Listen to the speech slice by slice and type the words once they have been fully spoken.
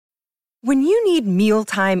When you need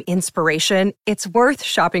mealtime inspiration, it's worth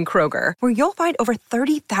shopping Kroger, where you'll find over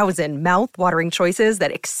 30,000 mouth-watering choices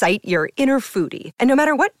that excite your inner foodie. And no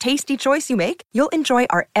matter what tasty choice you make, you'll enjoy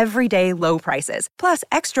our everyday low prices, plus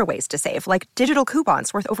extra ways to save, like digital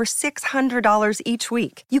coupons worth over $600 each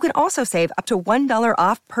week. You can also save up to $1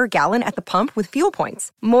 off per gallon at the pump with fuel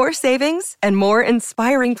points. More savings and more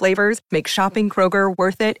inspiring flavors make shopping Kroger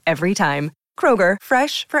worth it every time. Kroger,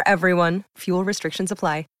 fresh for everyone. Fuel restrictions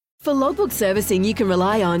apply. For logbook servicing you can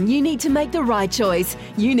rely on, you need to make the right choice.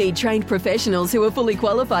 You need trained professionals who are fully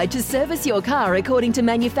qualified to service your car according to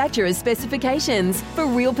manufacturer's specifications. For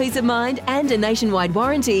real peace of mind and a nationwide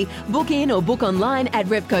warranty, book in or book online at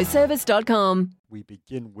repcoservice.com. We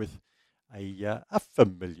begin with a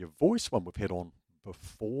familiar voice, one we've had on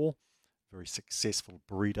before, very successful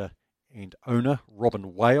breeder and owner,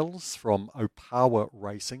 Robin Wales from Opawa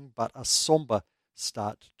Racing, but a sombre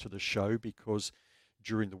start to the show because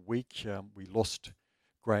during the week, we lost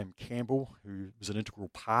Graham Campbell, who was an integral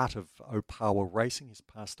part of Opawa Racing. He's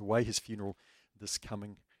passed away. His funeral this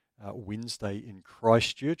coming Wednesday in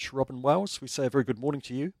Christchurch. Robin Wales, we say a very good morning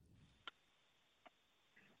to you.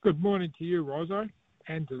 Good morning to you, Rosso,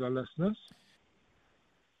 and to the listeners.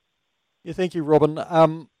 Yeah, thank you,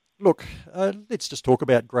 Robin. Look, let's just talk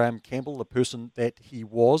about Graham Campbell, the person that he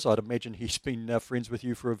was. I'd imagine he's been friends with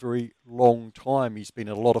you for a very long time. He's been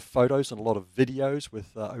in a lot of photos and a lot of videos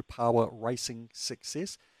with Opawa Racing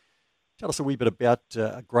success. Tell us a wee bit about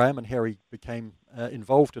Graham and how he became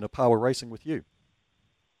involved in Opawa Racing with you.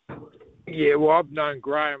 Yeah, well, I've known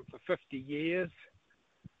Graham for 50 years,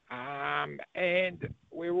 and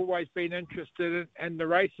we've always been interested in the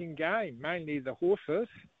racing game, mainly the horses,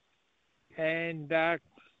 and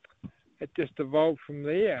it just evolved from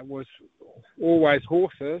there. It was always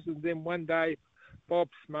horses, and then one day Bob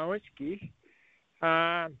Smolinski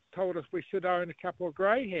told us we should own a couple of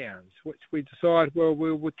greyhounds, which we decided, well,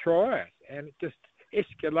 we would try it, and it just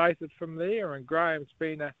escalated from there, and Graham's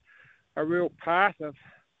been a real part of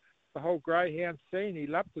the whole greyhound scene. He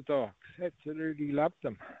loved the dogs, absolutely loved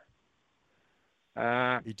them.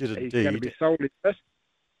 He did indeed. He's going to be sold in this.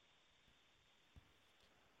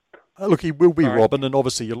 Look, he will be, Sorry. Robin, and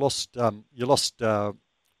obviously you lost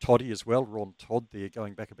Toddy as well, Ron Todd there,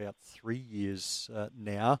 going back about 3 years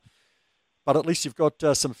now. But at least you've got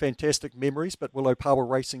some fantastic memories. But will Opawa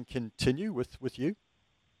Racing continue with you?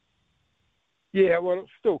 Yeah, well, it'll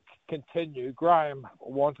still continue. Graham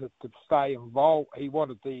wanted to stay involved. He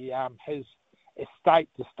wanted his estate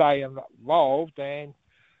to stay involved, and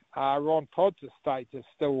Ron Todd's estate is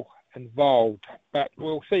still involved. But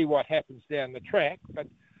we'll see what happens down the track. But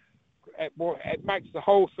it makes the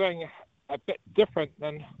whole thing a bit different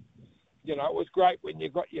than, it was great when you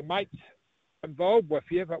got your mates involved with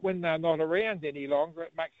you, but when they're not around any longer,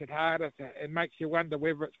 it makes it harder. It makes you wonder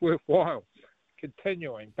whether it's worthwhile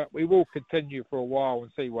continuing. But we will continue for a while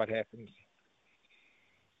and see what happens.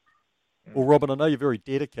 Well, Robin, I know you're very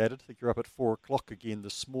dedicated. I think you're up at 4 o'clock again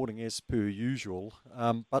this morning, as per usual.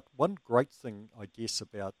 But one great thing, I guess,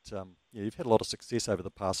 about you've had a lot of success over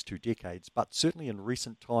the past 2 decades, but certainly in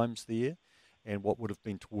recent times there, and what would have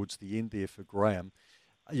been towards the end there for Graham,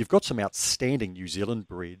 you've got some outstanding New Zealand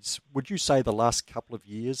breeds. Would you say the last couple of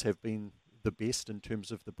years have been the best in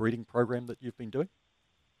terms of the breeding program that you've been doing?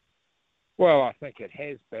 Well, I think it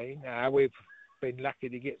has been. We've been lucky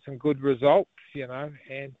to get some good results,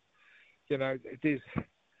 and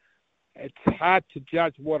it's hard to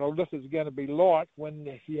judge what a litter is going to be like when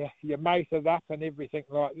you mate it up and everything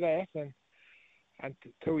like that, and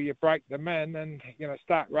until you break them in and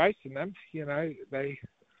start racing them, they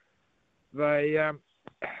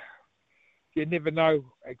you never know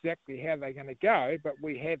exactly how they're going to go. But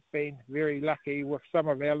we have been very lucky with some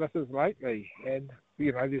of our litters lately, and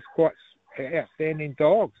there's quite outstanding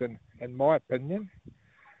dogs in my opinion.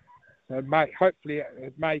 So hopefully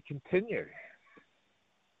it may continue.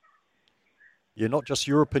 Yeah, not just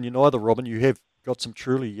your opinion either, Robin. You have got some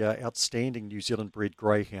truly outstanding New Zealand bred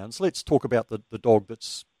greyhounds. Let's talk about the dog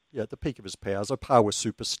that's at the peak of his powers, Opawa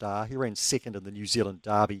Superstar. He ran second in the New Zealand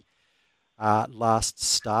Derby last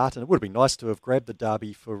start, and it would have been nice to have grabbed the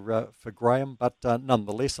Derby for Graham, but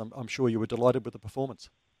nonetheless, I'm sure you were delighted with the performance.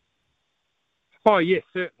 Oh yes,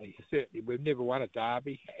 certainly. We've never won a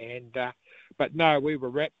Derby, but no, we were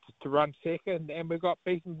rapt to run second, and we got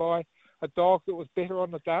beaten by a dog that was better on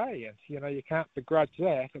the day, and you can't begrudge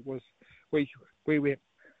that. It was we went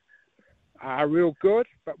real good,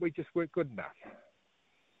 but we just weren't good enough.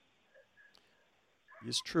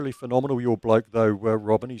 He's truly phenomenal, your bloke, though,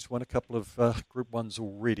 Robin. He's won a couple of Group 1s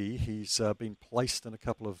already. He's been placed in a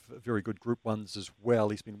couple of very good Group 1s as well.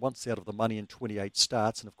 He's been once out of the money in 28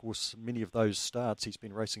 starts, and, of course, many of those starts he's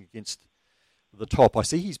been racing against the top. I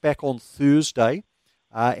see he's back on Thursday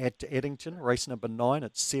at Addington, race number 9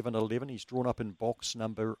 at 7:11. He's drawn up in box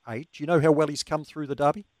number 8. Do you know how well he's come through the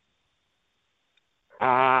Derby?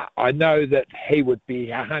 I know that he would be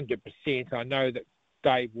 100%. I know that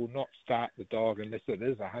Dave will not start the dog unless it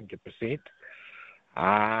is 100%,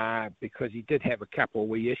 because he did have a couple of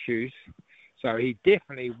wee issues. So he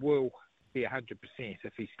definitely will be 100%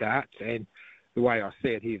 if he starts. And the way I see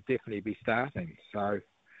it, he'll definitely be starting. So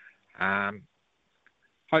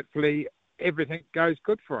hopefully everything goes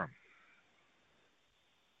good for him.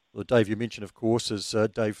 Well, Dave, you mentioned, of course, is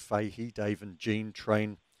Dave Fahey. Dave and Jean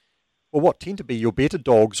train, well, what tend to be your better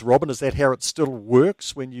dogs, Robin. Is that how it still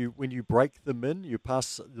works when you break them in? You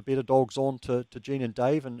pass the better dogs on to Jean and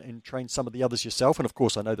Dave and train some of the others yourself? And, of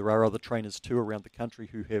course, I know there are other trainers too around the country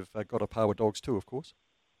who have got Opawa dogs too, of course.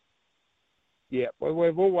 Yeah, well,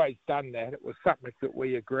 we've always done that. It was something that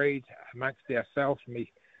we agreed amongst ourselves,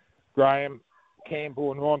 me, Graham,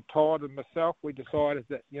 Campbell and Ron Todd and myself. We decided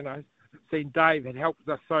that, seeing Dave had helped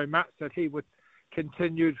us so much that he would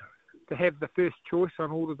continue to have the first choice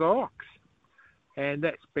on all the dogs. And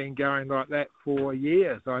that's been going like that for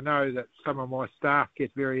years. I know that some of my staff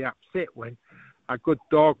get very upset when a good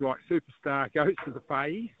dog like Superstar goes to the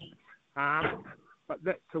Fays. But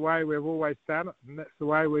that's the way we've always done it, and that's the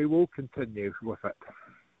way we will continue with it.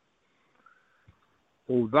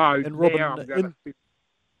 Although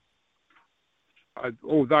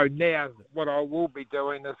now what I will be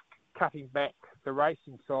doing is cutting back the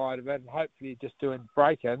racing side of it and hopefully just doing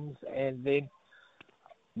break-ins, and then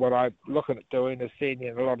what I'm looking at doing is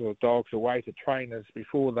sending a lot of the dogs away to trainers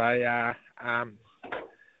before they are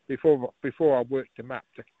before I work them up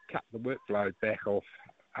to cut the workload back off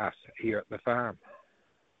us here at the farm.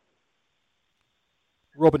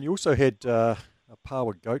 Robin, you also had a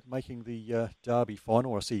Power Goat making the Derby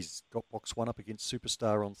final. I see he's got box 1 up against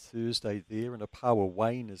Superstar on Thursday there, and a Power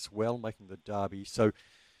Wayne as well making the Derby. So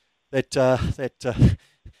that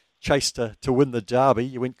chase to win the Derby,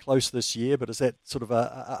 you went close this year, but is that sort of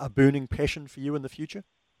a burning passion for you in the future?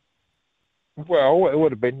 Well, it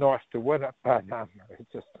would have been nice to win it, but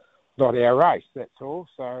it's just not our race, that's all.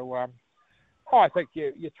 So I think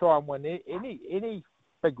you try and win any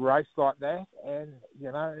big race like that, and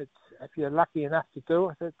it's, if you're lucky enough to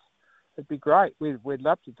do it, it'd be great. We'd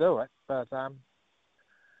love to do it, but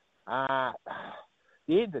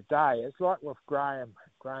the end of the day, it's like with Graham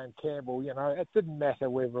Campbell. It didn't matter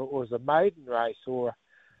whether it was a maiden race or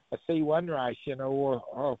a C1 race,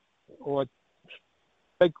 or a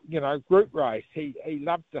big group race. He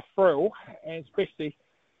loved the thrill, and especially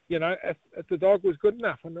if the dog was good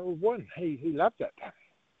enough and it would win, he loved it.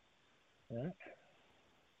 Yeah.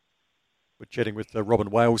 We're chatting with Robin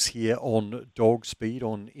Wales here on Dog Speed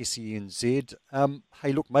on SENZ.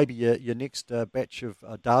 Hey, look, maybe your next batch of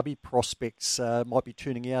Derby prospects might be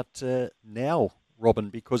turning out now, Robin,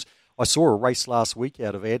 because I saw a race last week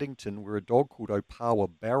out of Addington where a dog called Opawa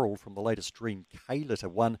Barrel from the latest Dream K-Litter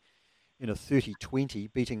won in a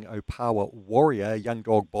 30-20, beating Opawa Warrior, a young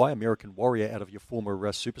dog by American Warrior out of your former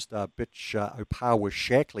Superstar bitch Opawa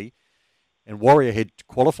Shackley. And Warrior had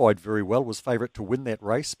qualified very well, was favourite to win that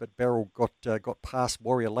race, but Barrel got past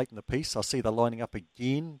Warrior late in the piece. I see they're lining up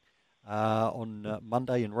again on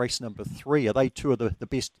Monday in race number 3. Are they two of the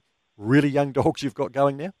best really young dogs you've got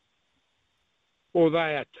going now? Well,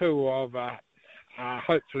 they are two of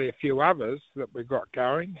hopefully a few others that we've got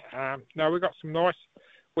going. No, we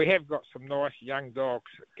have got some nice young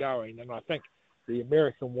dogs going, and I think the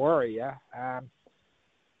American Warrior,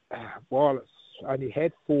 while it's only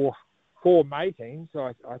had four matings,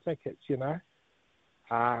 I think it's,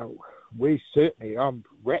 I'm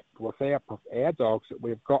wrapped with our dogs that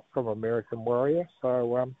we've got from American Warrior.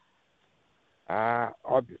 So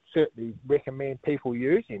I'd certainly recommend people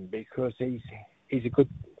use him because he's a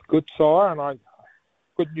good sire, and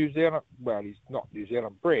good New Zealand. Well, he's not New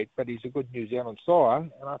Zealand bred, but he's a good New Zealand sire,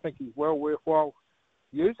 and I think he's well worthwhile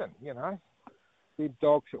using. The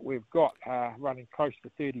dogs that we've got are running close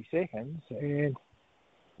to 30 seconds, and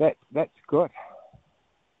that's good.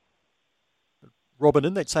 Robin,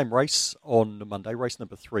 in that same race on Monday, race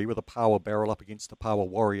number 3, with a Power Barrel up against a Power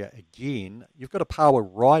Warrior again, you've got a Power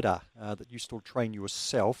Rider that you still train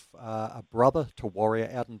yourself, a brother to Warrior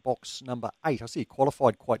out in box number 8. I see he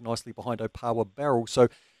qualified quite nicely behind Power Barrel. So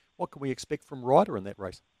what can we expect from Rider in that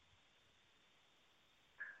race?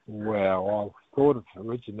 Well, I thought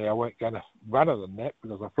originally I weren't going to run it than that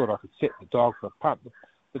because I thought I could set the dog for a punt.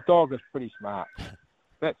 The dog is pretty smart.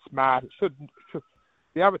 that's smart.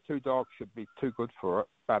 The other two dogs should be too good for it,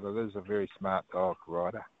 but it is a very smart dog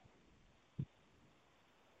rider.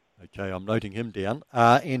 Okay, I'm noting him down.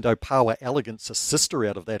 And Opawa Elegance, a sister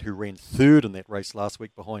out of that, who ran third in that race last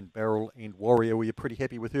week behind Barrel and Warrior. Were you pretty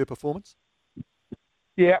happy with her performance?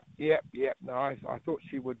 Yeah. No, I thought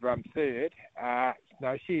she would run third.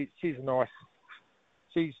 No, she's a nice.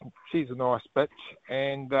 She's a nice bitch,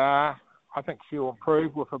 and I think she'll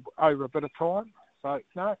improve over a bit of time. So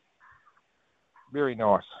no, very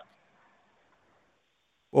nice.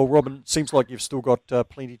 Well, Robin, seems like you've still got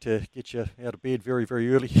plenty to get you out of bed very,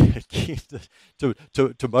 very early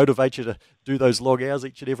to motivate you to do those long hours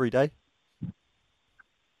each and every day.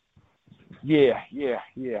 Yeah.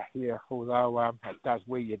 Although it does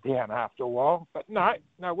wear you down after a while, but no,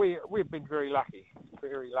 we've been very lucky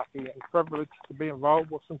and privileged to be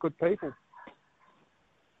involved with some good people.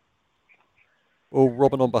 Well,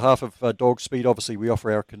 Robin, on behalf of Dog Speed, obviously we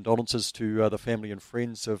offer our condolences to the family and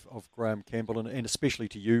friends of Graham Campbell, and especially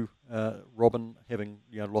to you, Robin, having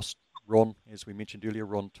lost Ron, as we mentioned earlier,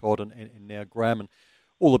 Ron Todd, and now Graham, and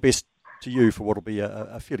all the best to you for what will be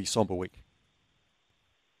a fairly sombre week.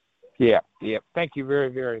 Yeah. Thank you very,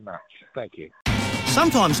 very much. Thank you.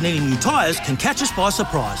 Sometimes needing new tyres can catch us by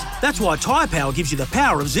surprise. That's why Tyre Power gives you the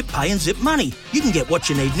power of Zip Pay and Zip Money. You can get what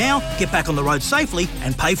you need now, get back on the road safely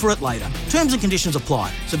and pay for it later. Terms and conditions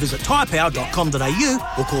apply. So visit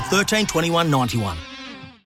tyrepower.com.au or call 13 21 91.